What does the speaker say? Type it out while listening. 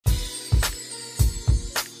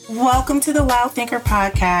Welcome to the Loud Thinker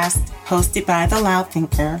podcast, hosted by the Loud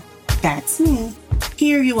Thinker. That's me.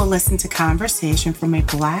 Here you will listen to conversation from a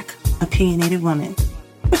Black, opinionated woman,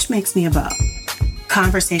 which makes me a beau.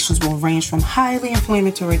 Conversations will range from highly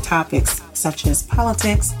inflammatory topics such as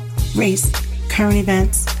politics, race, current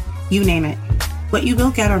events, you name it. What you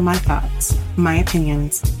will get are my thoughts, my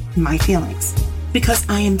opinions, my feelings, because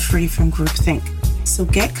I am free from groupthink. So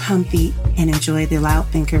get comfy and enjoy the Loud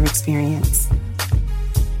Thinker experience.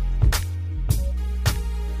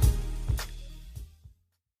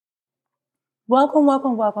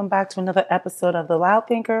 Welcome back to another episode of The Loud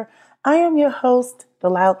Thinker. I am your host, The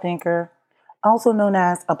Loud Thinker, also known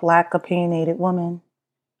as a Black opinionated woman,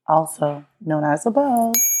 also known as a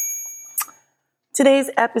beau. Today's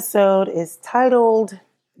episode is titled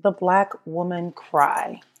The Black Woman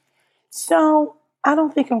Cry. So I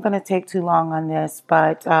don't think I'm going to take too long on this,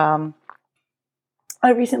 but I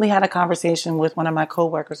recently had a conversation with one of my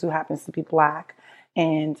coworkers who happens to be Black,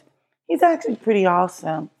 and he's actually pretty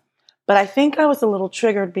awesome. But I think I was a little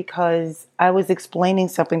triggered because I was explaining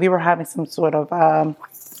something. We were having some sort of, I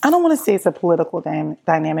don't want to say it's a political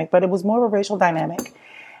dynamic, but it was more of a racial dynamic.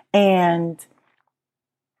 And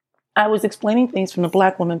I was explaining things from the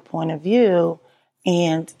Black woman point of view,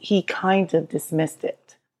 and he kind of dismissed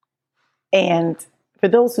it. And for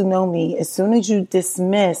those who know me, as soon as you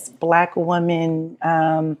dismiss Black woman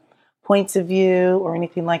points of view or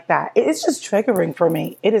anything like that, it's just triggering for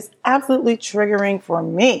me. It is absolutely triggering for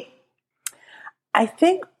me. I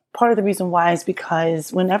think part of the reason why is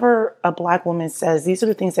because whenever a Black woman says these are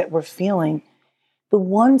the things that we're feeling, the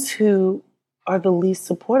ones who are the least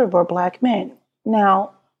supportive are Black men.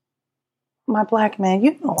 Now, my Black men,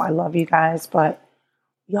 you know I love you guys, but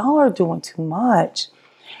y'all are doing too much.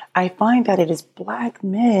 I find that it is Black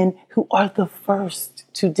men who are the first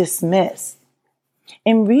to dismiss.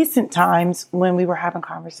 In recent times, when we were having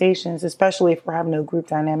conversations, especially if we're having a group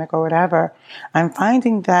dynamic or whatever, I'm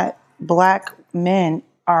finding that Black men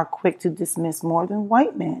are quick to dismiss more than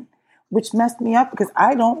white men, which messed me up because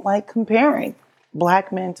I don't like comparing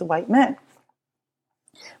Black men to white men.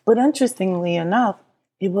 But interestingly enough,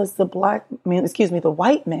 it was the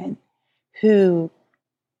white men who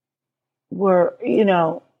were,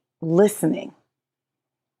 listening.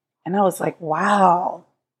 And I was like, wow.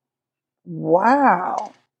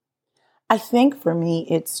 I think for me,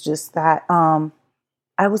 it's just that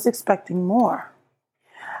I was expecting more.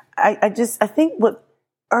 I think what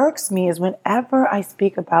irks me is whenever I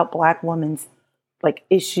speak about Black women's like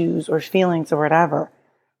issues or feelings or whatever,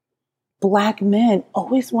 Black men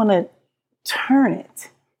always want to turn it.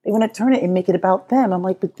 They want to turn it and make it about them. I'm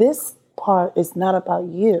like, but this part is not about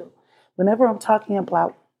you. Whenever I'm talking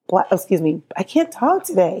about I can't talk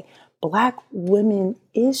today. Black women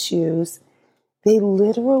issues, they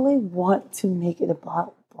literally want to make it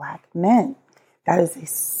about Black men. That is a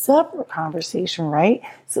separate conversation, right?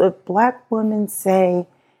 So if Black women say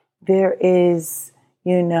there is,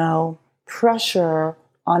 pressure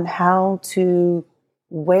on how to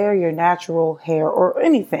wear your natural hair or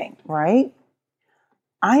anything, right?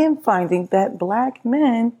 I am finding that Black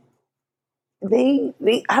men, they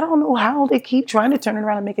I don't know how they keep trying to turn it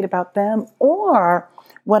around and make it about them. Or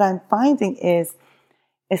what I'm finding is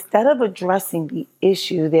instead of addressing the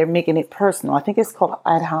issue, they're making it personal. I think it's called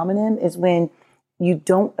ad hominem, is when you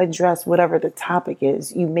don't address whatever the topic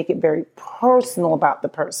is. You make it very personal about the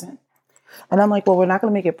person. And I'm like, well, we're not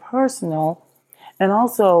going to make it personal. And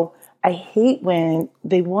also, I hate when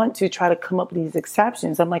they want to try to come up with these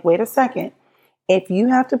exceptions. I'm like, wait a second. If you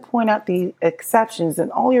have to point out the exceptions,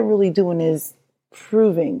 then all you're really doing is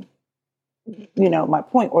proving, my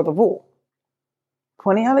point or the rule.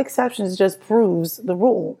 Pointing out exceptions just proves the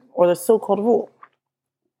rule or the so-called rule.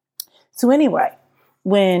 So anyway,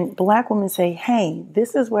 when Black women say, hey,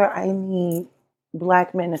 this is where I need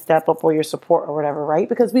Black men to step up for your support or whatever, right?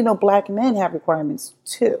 Because we know Black men have requirements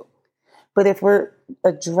too. But if we're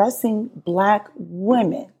addressing Black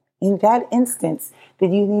women in that instance,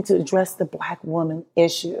 then you need to address the Black woman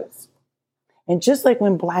issues. And just like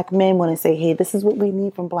when Black men want to say, hey, this is what we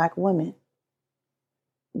need from Black women,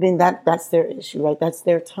 then that's their issue, right? That's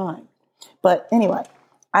their time. But anyway,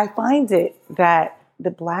 I find it that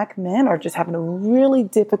the Black men are just having a really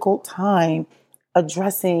difficult time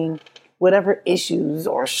addressing whatever issues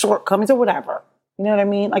or shortcomings or whatever. You know what I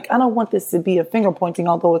mean? Like, I don't want this to be a finger pointing,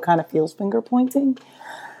 although it kind of feels finger pointing.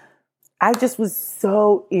 I just was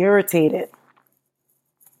so irritated.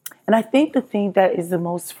 And I think the thing that is the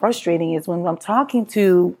most frustrating is when I'm talking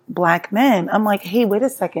to Black men, I'm like, hey, wait a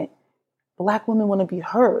second. Black women want to be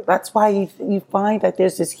heard. That's why you find that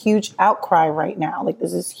there's this huge outcry right now. Like,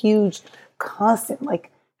 there's this huge constant,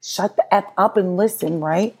 like, shut the F up and listen,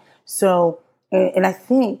 right? So, and I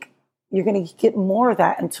think you're going to get more of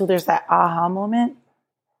that until there's that aha moment.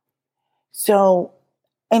 So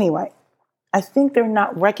anyway, I think they're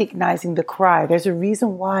not recognizing the cry. There's a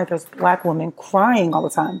reason why there's Black women crying all the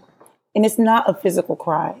time. And it's not a physical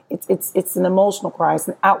cry. It's an emotional cry. It's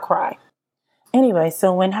an outcry. Anyway,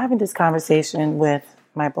 so when having this conversation with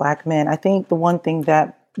my Black men, I think the one thing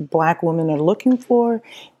that Black women are looking for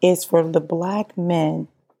is for the Black men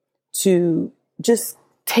to just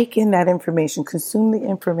take in that information, consume the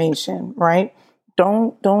information, right?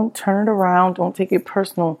 Don't turn it around. Don't take it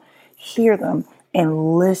personal. Hear them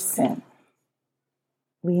and listen.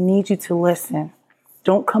 We need you to listen.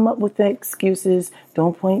 Don't come up with the excuses.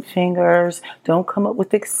 Don't point fingers. Don't come up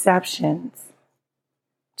with exceptions.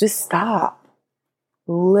 Just stop.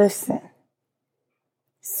 Listen.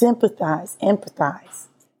 Sympathize. Empathize.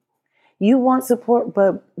 You want support,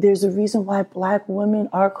 but there's a reason why Black women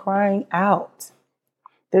are crying out.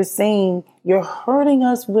 They're saying, you're hurting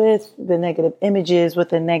us with the negative images, with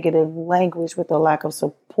the negative language, with the lack of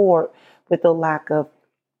support, with the lack of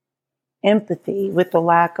empathy, with the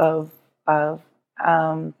lack of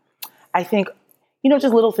I think,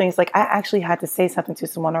 just little things. Like, I actually had to say something to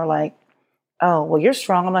someone, or like, oh, well, you're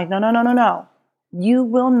strong. I'm like, no. You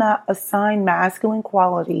will not assign masculine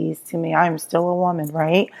qualities to me. I'm still a woman,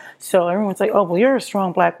 right? So everyone's like, oh, well, you're a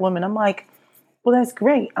strong Black woman. I'm like, well, that's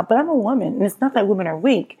great, but I'm a woman. And it's not that women are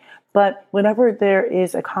weak. But whenever there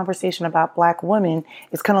is a conversation about Black women,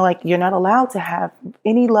 it's kind of like you're not allowed to have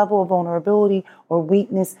any level of vulnerability or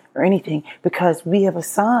weakness or anything, because we have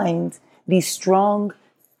assigned these strong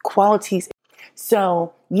qualities.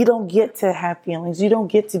 So you don't get to have feelings. You don't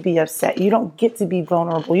get to be upset. You don't get to be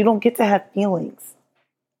vulnerable. You don't get to have feelings.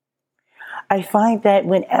 I find that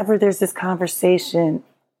whenever there's this conversation,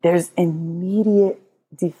 there's immediate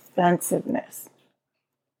defensiveness.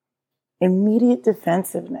 Immediate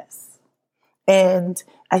defensiveness. And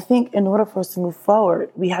I think in order for us to move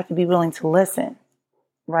forward, we have to be willing to listen,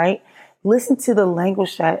 right? Listen to the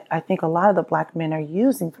language that I think a lot of the Black men are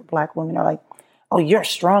using for Black women. Are like, oh, you're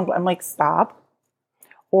strong. I'm like, stop.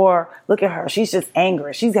 Or look at her. She's just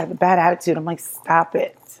angry. She's got a bad attitude. I'm like, stop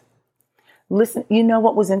it. Listen, you know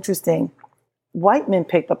what was interesting? White men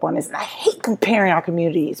picked up on this, and I hate comparing our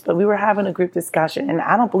communities, but we were having a group discussion, and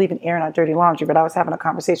I don't believe in airing out dirty laundry, but I was having a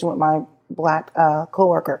conversation with my Black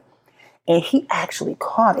coworker, and he actually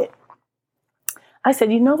caught it. I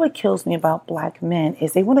said, you know what kills me about Black men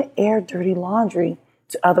is they want to air dirty laundry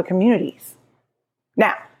to other communities.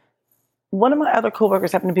 Now, one of my other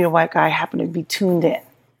coworkers happened to be a white guy, happened to be tuned in.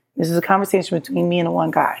 This is a conversation between me and the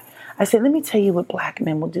one guy. I said, let me tell you what Black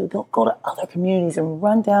men will do. They'll go to other communities and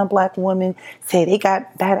run down Black women, say they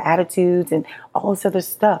got bad attitudes and all this other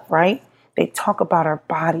stuff, right? They talk about our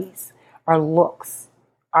bodies, our looks,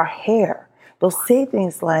 our hair. They'll say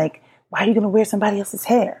things like, why are you going to wear somebody else's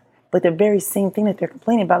hair? But the very same thing that they're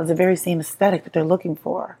complaining about is the very same aesthetic that they're looking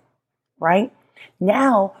for, right?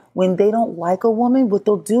 Now, when they don't like a woman, what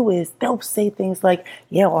they'll do is they'll say things like,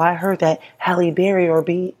 yeah, well, I heard that Halle Berry or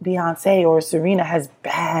Beyonce or Serena has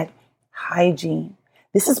bad hygiene.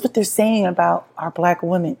 This is what they're saying about our Black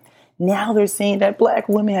women. Now they're saying that Black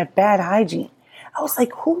women have bad hygiene. I was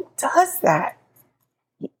like, who does that?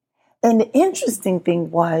 And the interesting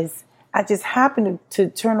thing was, I just happened to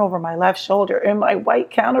turn over my left shoulder, and my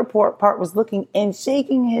white counterpart was looking and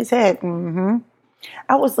shaking his head. Mm-hmm.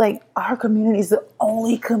 I was like, our community is the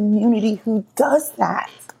only community who does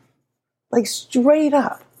that. Like, straight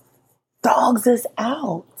up dogs us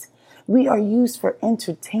out. We are used for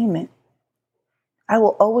entertainment. I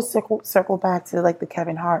will always circle back to like the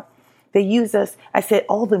Kevin Hart. They use us. I said,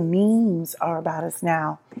 all the memes are about us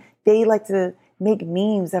now. They like to make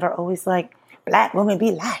memes that are always like, Black women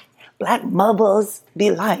be like, Black mothers be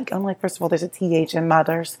like. I'm like, first of all, there's a TH in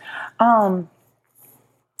mothers. And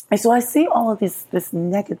so I see all of this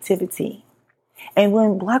negativity. And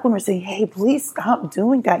when Black women are saying, hey, please stop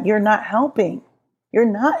doing that. You're not helping. You're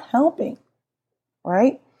not helping.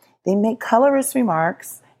 Right? They make colorist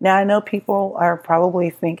remarks. Now, I know people are probably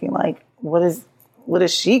thinking like, what is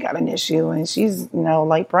she got an issue? And she's,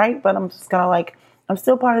 light bright, but I'm just kind of like, I'm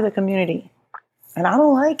still part of the community and I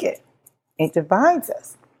don't like it. It divides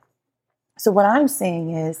us. So what I'm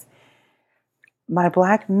saying is my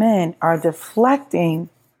Black men are deflecting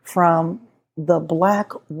from the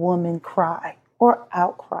Black woman cry or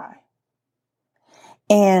outcry.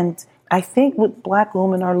 And I think what Black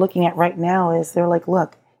women are looking at right now is they're like,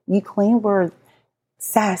 look, you claim we're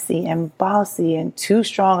sassy and bossy and too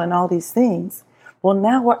strong and all these things. Well,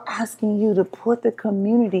 now we're asking you to put the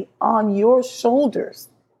community on your shoulders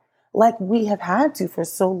like we have had to for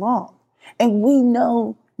so long. And we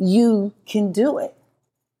know you can do it.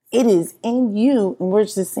 It is in you, and we're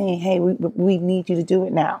just saying, hey, we need you to do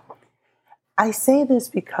it now. I say this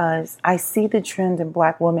because I see the trend in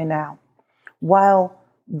Black women now. While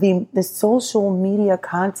the social media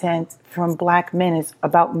content from Black men is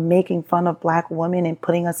about making fun of Black women and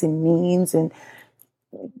putting us in memes and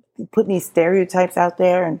putting these stereotypes out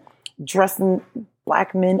there and dressing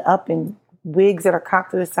Black men up in wigs that are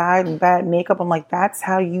cocked to the side and bad makeup. I'm like, that's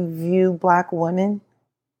how you view Black women?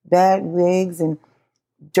 Bad wigs and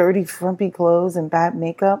dirty, frumpy clothes and bad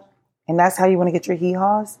makeup? And that's how you want to get your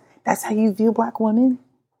hee-haws? That's how you view Black women?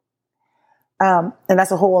 And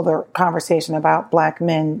that's a whole other conversation about Black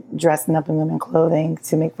men dressing up in women's clothing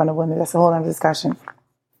to make fun of women. That's a whole other discussion.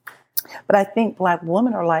 But I think Black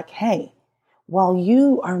women are like, hey, while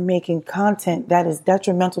you are making content that is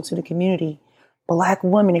detrimental to the community, Black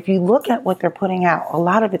women, if you look at what they're putting out, a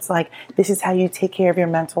lot of it's like, this is how you take care of your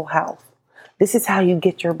mental health. This is how you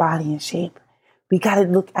get your body in shape. We got to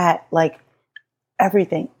look at like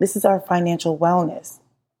everything. This is our financial wellness.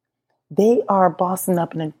 They are bossing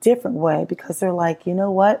up in a different way because they're like, you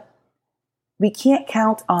know what? We can't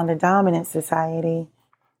count on the dominant society.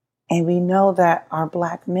 And we know that our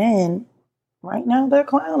Black men right now, they're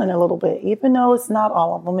clowning a little bit, even though it's not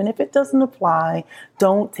all of them. And if it doesn't apply,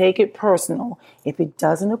 don't take it personal. If it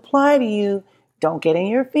doesn't apply to you, don't get in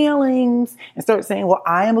your feelings and start saying, well,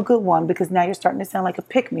 I am a good one, because now you're starting to sound like a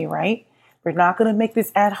pick-me, right? We're not going to make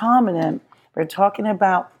this ad hominem. We're talking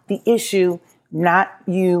about the issue, not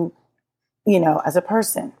you, as a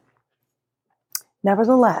person.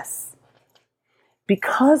 Nevertheless,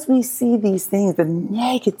 because we see these things, the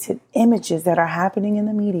negative images that are happening in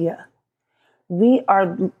the media, we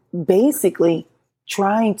are basically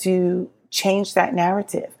trying to change that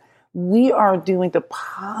narrative. We are doing the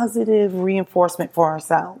positive reinforcement for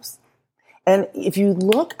ourselves. And if you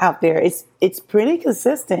look out there, it's pretty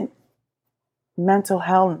consistent. Mental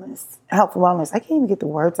health, wellness. I can't even get the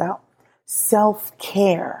words out.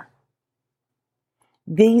 Self-care.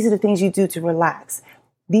 These are the things you do to relax.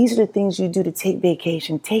 These are the things you do to take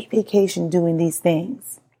vacation. Take vacation doing these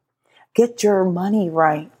things. Get your money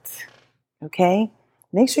right. Okay?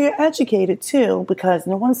 Make sure you're educated too, because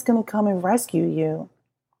no one's going to come and rescue you.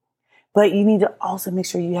 But you need to also make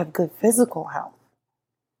sure you have good physical health.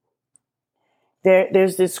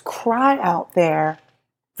 There's this cry out there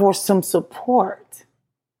for some support.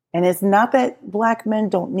 And it's not that Black men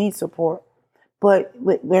don't need support, but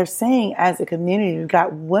we're saying as a community, we've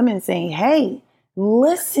got women saying, hey,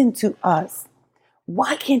 listen to us.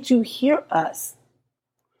 Why can't you hear us?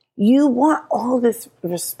 You want all this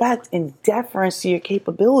respect and deference to your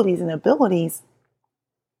capabilities and abilities.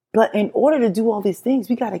 But in order to do all these things,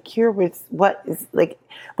 we got to cure with what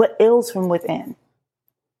ails from within.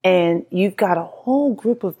 And you've got a whole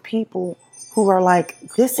group of people who are like,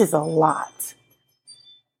 this is a lot.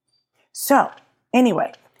 So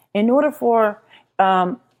anyway, in order for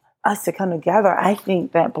us to come together, I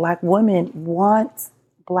think that Black women want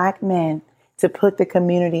Black men to put the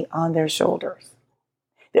community on their shoulders.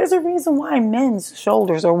 There's a reason why men's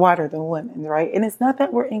shoulders are wider than women's, right? And it's not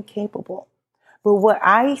that we're incapable. But what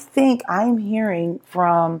I think I'm hearing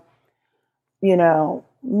from,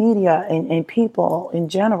 media and people in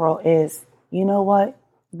general is, you know what?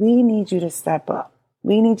 We need you to step up.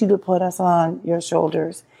 We need you to put us on your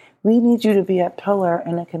shoulders. We need you to be a pillar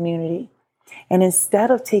in the community. And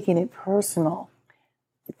instead of taking it personal,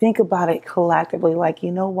 think about it collectively. Like,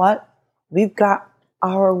 you know what? We've got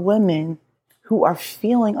our women who are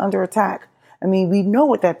feeling under attack. I mean, we know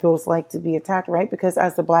what that feels like to be attacked, right? Because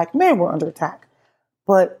as the Black men, we're under attack.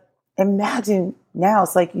 But imagine now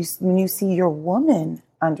it's like when you see your woman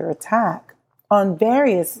under attack on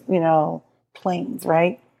various, planes,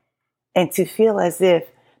 right? And to feel as if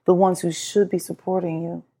the ones who should be supporting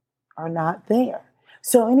you are not there.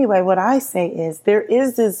 So anyway, what I say is there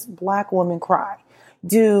is this Black woman cry.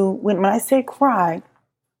 When I say cry,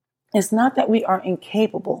 it's not that we are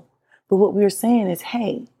incapable, but what we're saying is,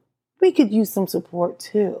 hey, we could use some support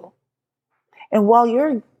too. And while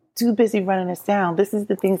you're too busy running us down, this is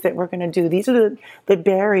the things that we're going to do. These are the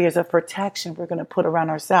barriers of protection we're going to put around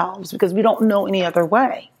ourselves because we don't know any other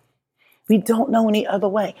way. We don't know any other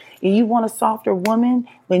way. If you want a softer woman,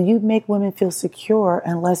 when you make women feel secure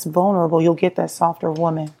and less vulnerable, you'll get that softer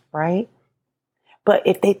woman, right? But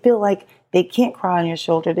if they feel like they can't cry on your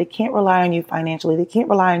shoulder, they can't rely on you financially, they can't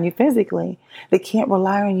rely on you physically, they can't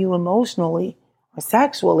rely on you emotionally or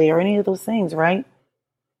sexually or any of those things, right?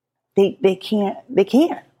 They can't.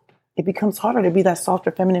 It becomes harder to be that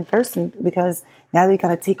softer feminine person because now they got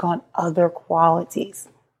to take on other qualities.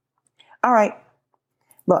 All right.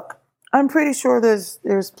 Look, I'm pretty sure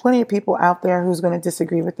there's plenty of people out there who's going to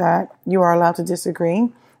disagree with that. You are allowed to disagree.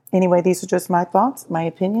 Anyway, these are just my thoughts, my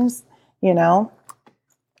opinions. You know,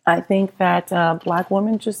 I think that Black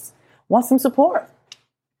women just want some support.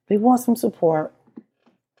 They want some support.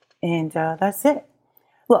 And that's it.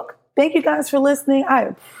 Look, thank you guys for listening. I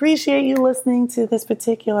appreciate you listening to this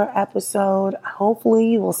particular episode. Hopefully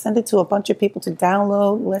you will send it to a bunch of people to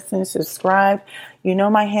download, listen, subscribe. You know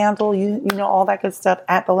my handle. You know all that good stuff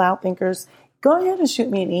at The Loud Thinkers. Go ahead and shoot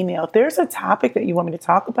me an email. If there's a topic that you want me to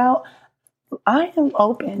talk about, I am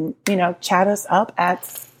open. You know, chat us up at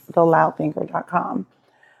theloudthinker.com.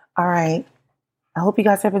 All right. I hope you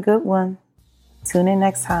guys have a good one. Tune in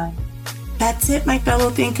next time. That's it, my fellow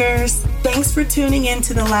thinkers. Thanks for tuning in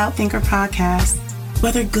to the Loud Thinker podcast.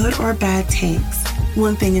 Whether good or bad takes,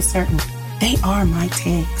 one thing is certain. They are my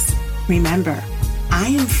takes. Remember, I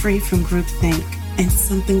am free from groupthink, and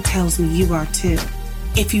something tells me you are too.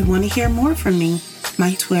 If you want to hear more from me,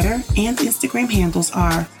 my Twitter and Instagram handles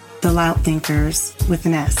are The Loud Thinkers with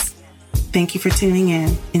an S. Thank you for tuning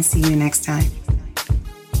in, and see you next time.